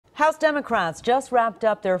House Democrats just wrapped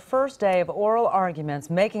up their first day of oral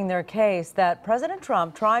arguments, making their case that President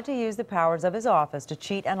Trump tried to use the powers of his office to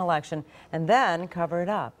cheat an election and then cover it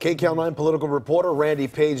up. KCAL 9 political reporter Randy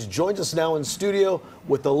Page joins us now in studio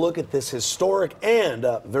with a look at this historic and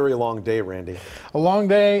very long day, Randy. A long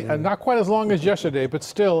day, not quite as long as yesterday, but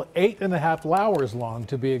still 8.5 hours long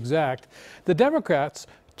to be exact. The Democrats,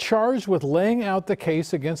 charged with laying out the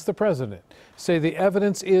case against the president, say the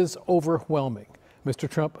evidence is overwhelming. Mr.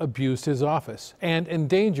 Trump abused his office and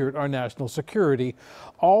endangered our national security,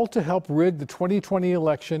 all to help rig the 2020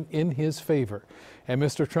 election in his favor. And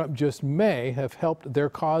Mr. Trump just may have helped their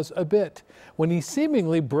cause a bit when he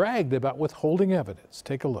seemingly bragged about withholding evidence.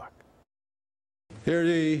 Take a look. Hear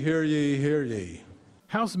ye, hear ye, hear ye.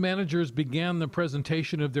 House managers began the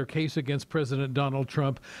presentation of their case against President Donald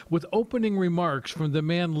Trump with opening remarks from the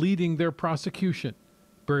man leading their prosecution,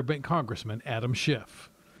 Burbank Congressman Adam Schiff.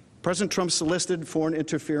 President Trump solicited foreign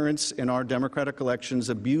interference in our democratic elections,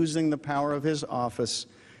 abusing the power of his office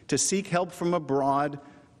to seek help from abroad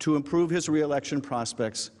to improve his re-election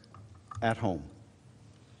prospects at home.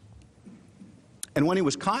 And when he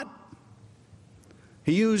was caught,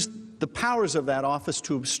 he used the powers of that office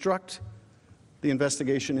to obstruct the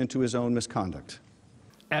investigation into his own misconduct.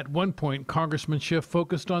 At one point, Congressman Schiff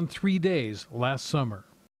focused on 3 days last summer.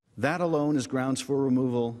 That alone is grounds for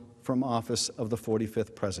removal from office of the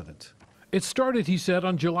 45th president. It started, he said,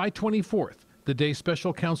 on July 24th, the day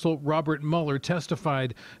special counsel Robert Mueller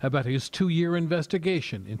testified about his 2-year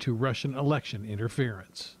investigation into Russian election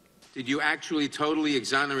interference. Did you actually totally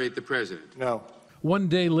exonerate the president? No. 1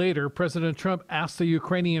 day later, President Trump asked the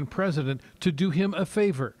Ukrainian president to do him a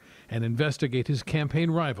favor and investigate his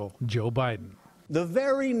campaign rival, Joe Biden. The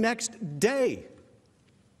very next day,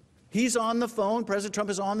 he's on the phone, President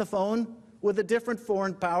Trump is on the phone with a different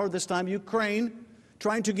foreign power, this time Ukraine,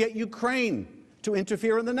 trying to get Ukraine to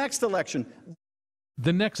interfere in the next election.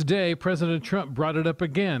 The next day, President Trump brought it up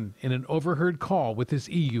again in an overheard call with his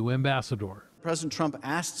EU ambassador. President Trump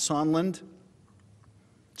asked Sondland,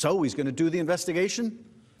 so he's going to do the investigation?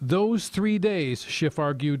 Those 3 days, Schiff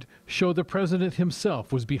argued, show the president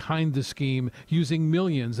himself was behind the scheme, using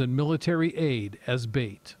millions in military aid as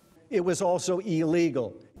bait. It was also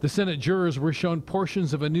illegal. The Senate jurors were shown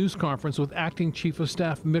portions of a news conference with Acting Chief of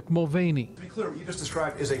Staff Mick Mulvaney. To be clear, what you just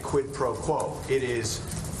described is a quid pro quo. It is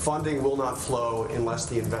funding will not flow unless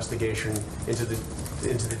the investigation into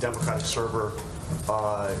the Democratic server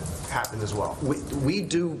happened as well. We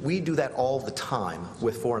do that all the time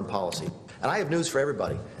with foreign policy. And I have news for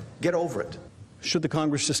everybody. Get over it. Should the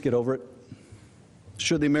Congress just get over it?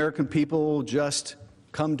 Should the American people just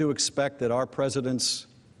come to expect that our presidents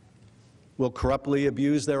will corruptly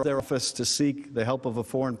abuse their office to seek the help of a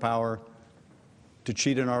foreign power to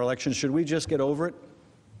cheat in our elections? Should we just get over it?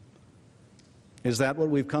 Is that what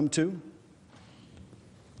we've come to?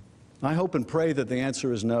 I hope and pray that the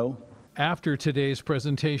answer is no. After today's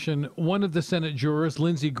presentation, one of the Senate jurors,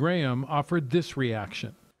 Lindsey Graham, offered this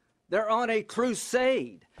reaction. They're on a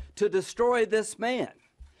crusade to destroy this man,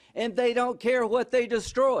 and they don't care what they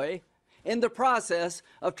destroy in the process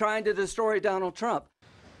of trying to destroy Donald Trump.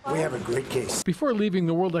 We have a great case. Before leaving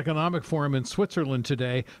the World Economic Forum in Switzerland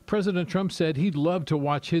today, President Trump said he'd love to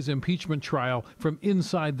watch his impeachment trial from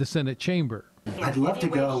inside the Senate chamber. I'd love to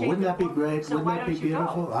go. Wouldn't that be great? Wouldn't that be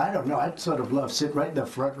beautiful? I don't know. I'd sort of love to sit right in the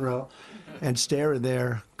front row and stare at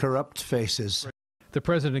their corrupt faces. The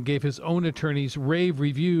president gave his own attorneys rave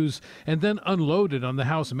reviews and then unloaded on the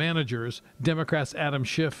House managers, Democrats Adam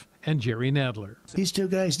Schiff and Jerry Nadler. These two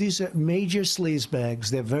guys, these are major sleazebags.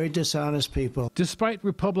 They're very dishonest people. Despite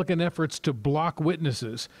Republican efforts to block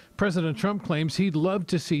witnesses, President Trump claims he'd love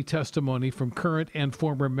to see testimony from current and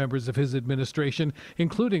former members of his administration,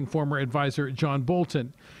 including former advisor John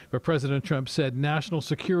Bolton. But President Trump said national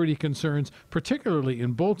security concerns, particularly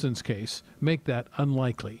in Bolton's case, make that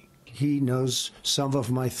unlikely. He knows some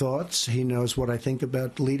of my thoughts. He knows what I think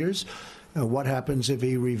about leaders. What happens if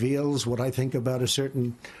he reveals what I think about a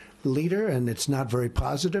certain leader, and it's not very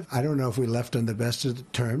positive? I don't know if we left on the best of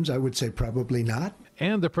terms. I would say probably not.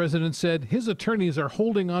 And the president said his attorneys are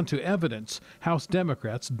holding on to evidence House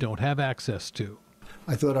Democrats don't have access to.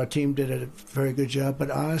 I thought our team did a very good job, but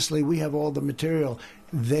honestly, we have all the material.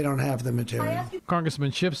 They don't have the material.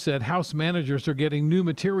 Congressman Schiff said House managers are getting new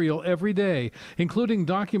material every day, including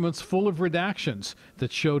documents full of redactions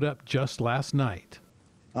that showed up just last night.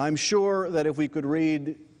 I'm sure that if we could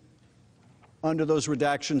read under those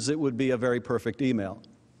redactions, it would be a very perfect email.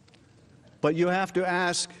 But you have to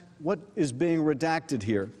ask, what is being redacted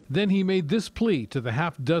here? Then he made this plea to the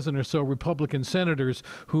half dozen or so Republican senators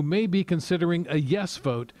who may be considering a yes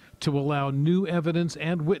vote to allow new evidence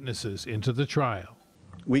and witnesses into the trial.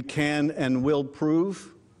 We can and will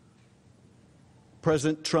prove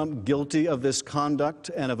President Trump guilty of this conduct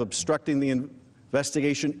and of obstructing the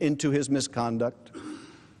investigation into his misconduct.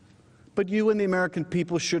 But you and the American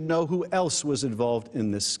people should know who else was involved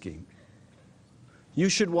in this scheme. You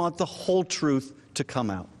should want the whole truth to come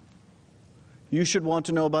out. You should want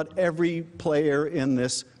to know about every player in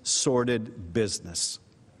this sordid business.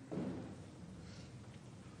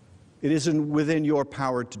 It isn't within your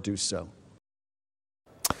power to do so.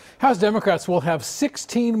 House Democrats will have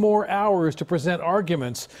 16 more hours to present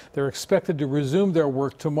arguments. They're expected to resume their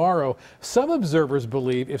work tomorrow. Some observers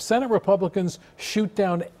believe if Senate Republicans shoot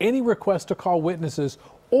down any request to call witnesses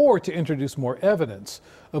or to introduce more evidence,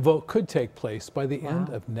 a vote could take place by the end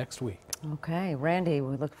of next week. Okay, Randy,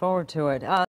 we look forward to it.